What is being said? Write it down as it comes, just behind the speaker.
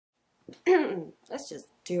Let's just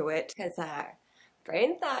do it, because our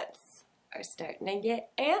brain thoughts are starting to get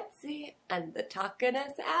antsy and they're talking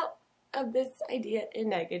us out of this idea in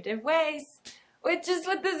negative ways, which is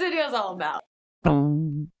what this video is all about. Oh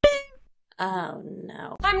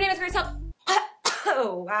no. Hi, my name is Grace Help.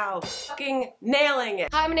 Oh wow, fucking nailing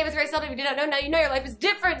it. Hi, my name is Grace Help. If you did not know, now you know your life is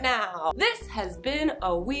different now. This has been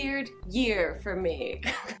a weird year for me.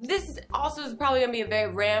 This also is probably gonna be a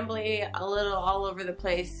very rambly, a little all over the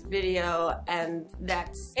place video, and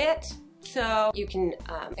that's it. So you can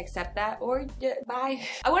accept that or bye.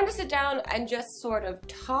 I wanted to sit down and just sort of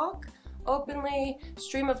talk openly,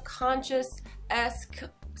 stream of conscious-esque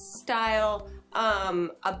style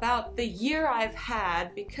about the year I've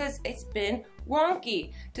had, because it's been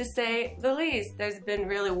wonky to say the least. There's been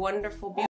really wonderful